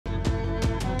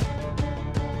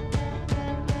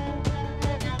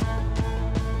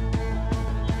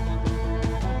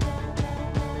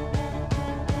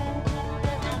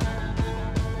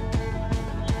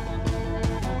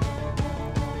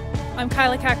I'm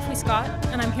Kyla Kakfwi Scott,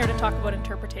 and I'm here to talk about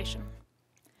interpretation.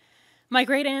 My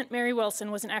great-aunt Mary Wilson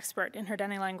was an expert in her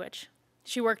Dene language.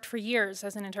 She worked for years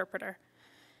as an interpreter.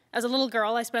 As a little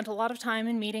girl, I spent a lot of time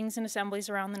in meetings and assemblies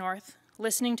around the North,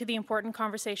 listening to the important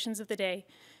conversations of the day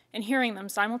and hearing them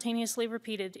simultaneously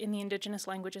repeated in the Indigenous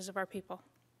languages of our people.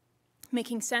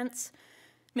 Making sense,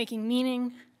 making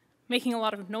meaning, making a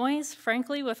lot of noise,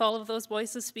 frankly, with all of those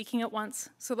voices speaking at once,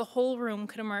 so the whole room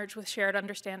could emerge with shared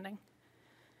understanding.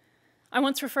 I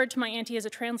once referred to my auntie as a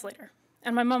translator,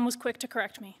 and my mom was quick to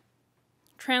correct me.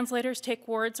 Translators take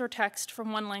words or text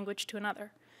from one language to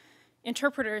another.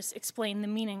 Interpreters explain the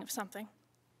meaning of something.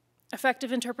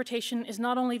 Effective interpretation is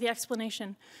not only the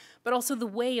explanation, but also the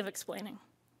way of explaining.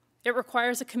 It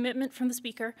requires a commitment from the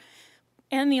speaker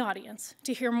and the audience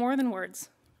to hear more than words,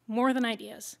 more than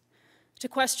ideas, to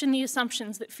question the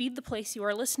assumptions that feed the place you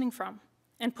are listening from,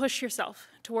 and push yourself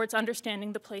towards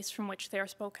understanding the place from which they are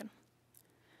spoken.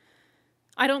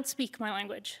 I don't speak my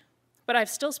language, but I've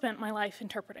still spent my life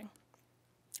interpreting.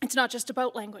 It's not just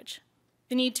about language.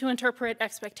 The need to interpret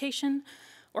expectation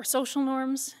or social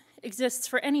norms exists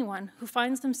for anyone who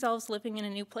finds themselves living in a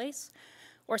new place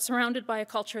or surrounded by a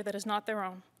culture that is not their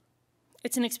own.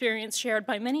 It's an experience shared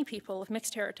by many people of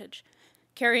mixed heritage.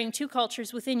 Carrying two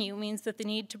cultures within you means that the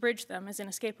need to bridge them is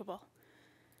inescapable.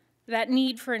 That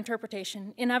need for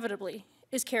interpretation, inevitably,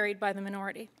 is carried by the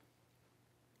minority.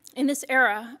 In this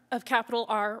era of capital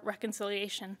R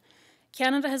reconciliation,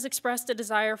 Canada has expressed a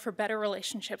desire for better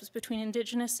relationships between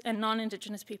Indigenous and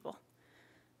non-Indigenous people.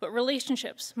 But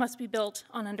relationships must be built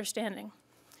on understanding,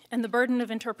 and the burden of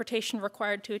interpretation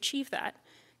required to achieve that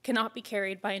cannot be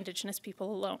carried by Indigenous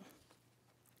people alone.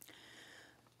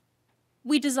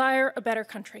 We desire a better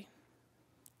country.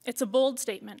 It's a bold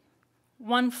statement,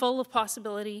 one full of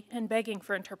possibility and begging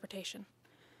for interpretation.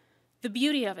 The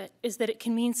beauty of it is that it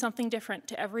can mean something different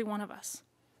to every one of us.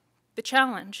 The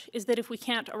challenge is that if we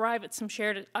can't arrive at some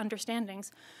shared understandings,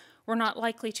 we're not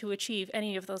likely to achieve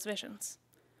any of those visions.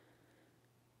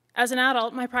 As an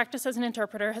adult, my practice as an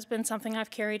interpreter has been something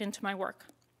I've carried into my work.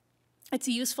 It's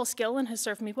a useful skill and has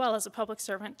served me well as a public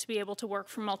servant to be able to work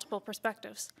from multiple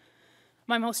perspectives.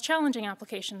 My most challenging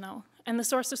application, though, and the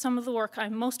source of some of the work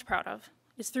I'm most proud of,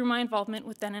 is through my involvement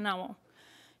with Dene Nahjo,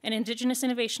 an Indigenous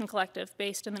innovation collective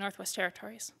based in the Northwest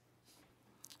Territories.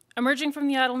 Emerging from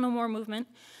the Idle No More movement,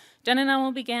 Dene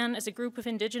Nahjo began as a group of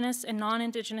Indigenous and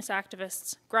non-Indigenous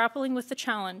activists grappling with the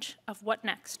challenge of what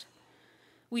next.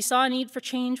 We saw a need for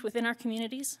change within our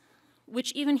communities,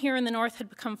 which even here in the North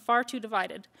had become far too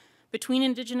divided between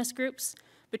Indigenous groups,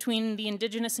 between the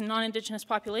Indigenous and non-Indigenous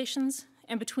populations,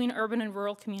 and between urban and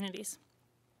rural communities.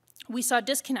 We saw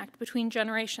disconnect between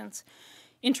generations,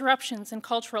 interruptions in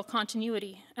cultural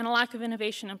continuity, and a lack of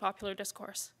innovation in popular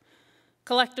discourse.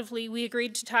 Collectively, we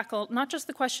agreed to tackle not just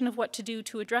the question of what to do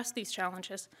to address these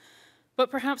challenges,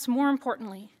 but perhaps more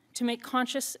importantly, to make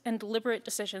conscious and deliberate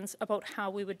decisions about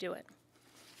how we would do it.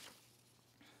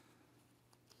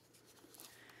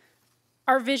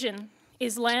 Our vision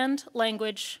is land,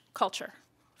 language, culture,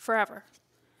 forever.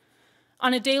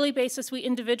 On a daily basis, we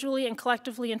individually and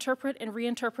collectively interpret and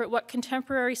reinterpret what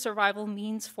contemporary survival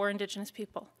means for Indigenous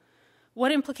people.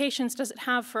 What implications does it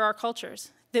have for our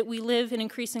cultures that we live in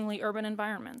increasingly urban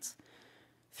environments?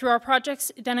 Through our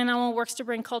projects, Dene Nahjo works to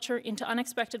bring culture into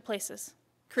unexpected places,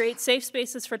 create safe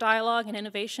spaces for dialogue and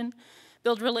innovation,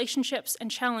 build relationships, and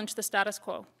challenge the status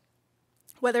quo.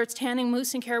 Whether it's tanning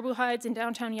moose and caribou hides in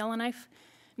downtown Yellowknife,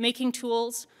 making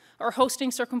tools, or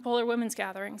hosting circumpolar women's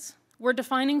gatherings, we're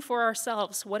defining for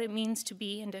ourselves what it means to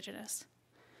be Indigenous.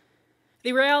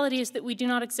 The reality is that we do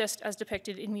not exist as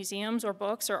depicted in museums or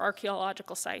books or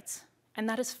archaeological sites, and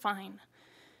that is fine.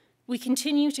 We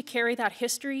continue to carry that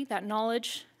history, that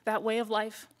knowledge, that way of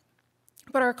life,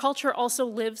 but our culture also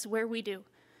lives where we do,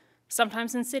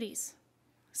 sometimes in cities,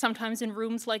 sometimes in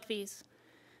rooms like these.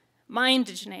 My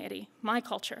indigeneity, my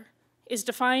culture, is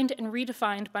defined and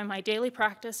redefined by my daily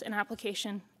practice and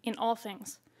application in all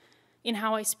things. In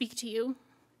how I speak to you,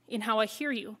 in how I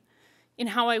hear you, in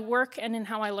how I work, and in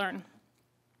how I learn.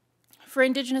 For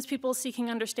Indigenous people seeking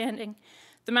understanding,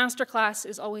 the master class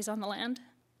is always on the land,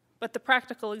 but the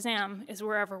practical exam is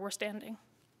wherever we're standing.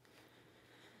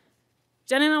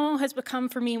 Dene Nahjo has become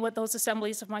for me what those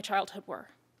assemblies of my childhood were.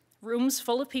 Rooms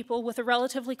full of people with a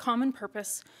relatively common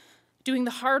purpose, doing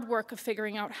the hard work of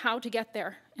figuring out how to get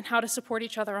there and how to support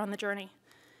each other on the journey.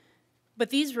 But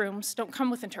these rooms don't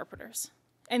come with interpreters.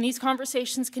 And these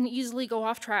conversations can easily go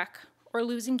off track or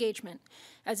lose engagement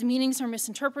as meanings are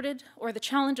misinterpreted or the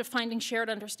challenge of finding shared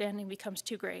understanding becomes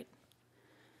too great.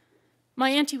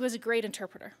 My auntie was a great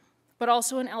interpreter, but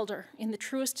also an elder in the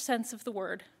truest sense of the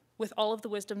word, with all of the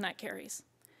wisdom that carries.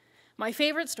 My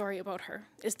favorite story about her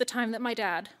is the time that my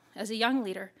dad, as a young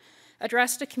leader,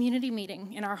 addressed a community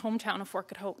meeting in our hometown of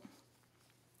Fort Hope.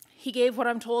 He gave what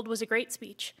I'm told was a great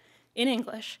speech, in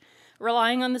English,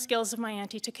 relying on the skills of my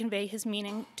auntie to convey his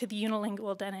meaning to the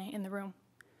unilingual Dene in the room.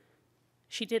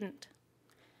 She didn't.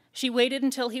 She waited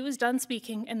until he was done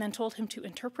speaking and then told him to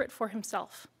interpret for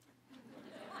himself.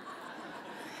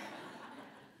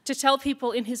 To tell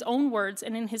people in his own words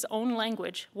and in his own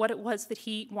language what it was that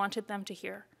he wanted them to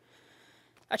hear.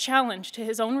 A challenge to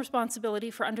his own responsibility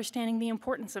for understanding the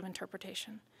importance of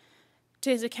interpretation,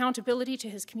 to his accountability to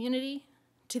his community,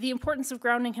 to the importance of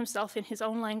grounding himself in his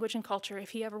own language and culture if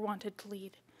he ever wanted to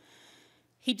lead.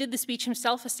 He did the speech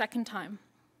himself a second time,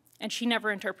 and she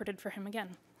never interpreted for him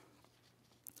again.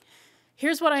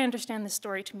 Here's what I understand this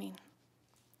story to mean.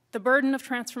 The burden of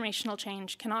transformational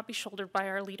change cannot be shouldered by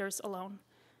our leaders alone,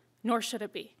 nor should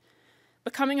it be.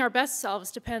 Becoming our best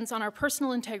selves depends on our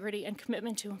personal integrity and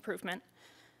commitment to improvement,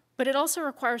 but it also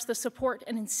requires the support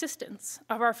and insistence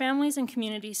of our families and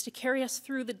communities to carry us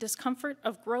through the discomfort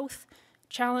of growth,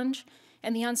 challenge,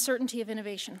 and the uncertainty of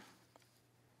innovation.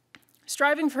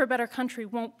 Striving for a better country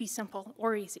won't be simple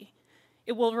or easy.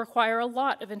 It will require a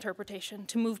lot of interpretation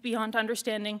to move beyond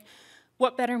understanding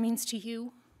what better means to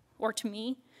you or to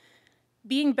me.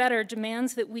 Being better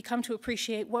demands that we come to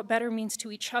appreciate what better means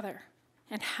to each other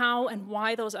and how and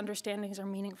why those understandings are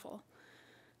meaningful.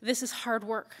 This is hard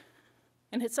work,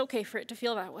 and it's okay for it to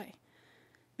feel that way.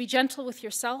 Be gentle with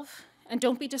yourself, and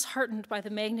don't be disheartened by the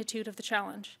magnitude of the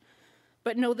challenge.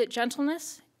 But know that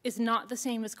gentleness is not the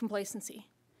same as complacency,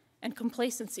 and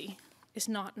complacency is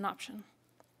not an option.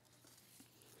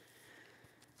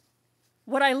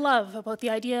 What I love about the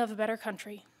idea of a better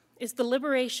country is the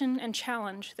liberation and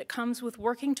challenge that comes with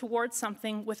working towards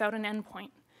something without an endpoint,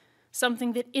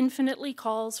 something that infinitely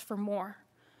calls for more.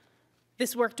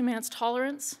 This work demands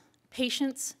tolerance,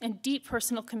 patience, and deep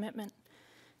personal commitment.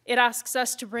 It asks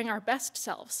us to bring our best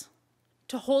selves,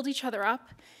 to hold each other up,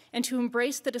 and to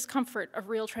embrace the discomfort of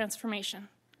real transformation.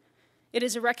 It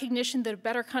is a recognition that a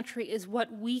better country is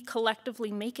what we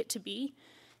collectively make it to be,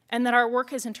 and that our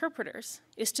work as interpreters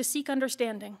is to seek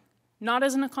understanding, not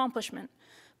as an accomplishment,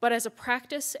 but as a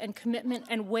practice and commitment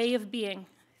and way of being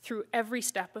through every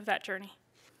step of that journey.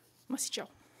 Masicho.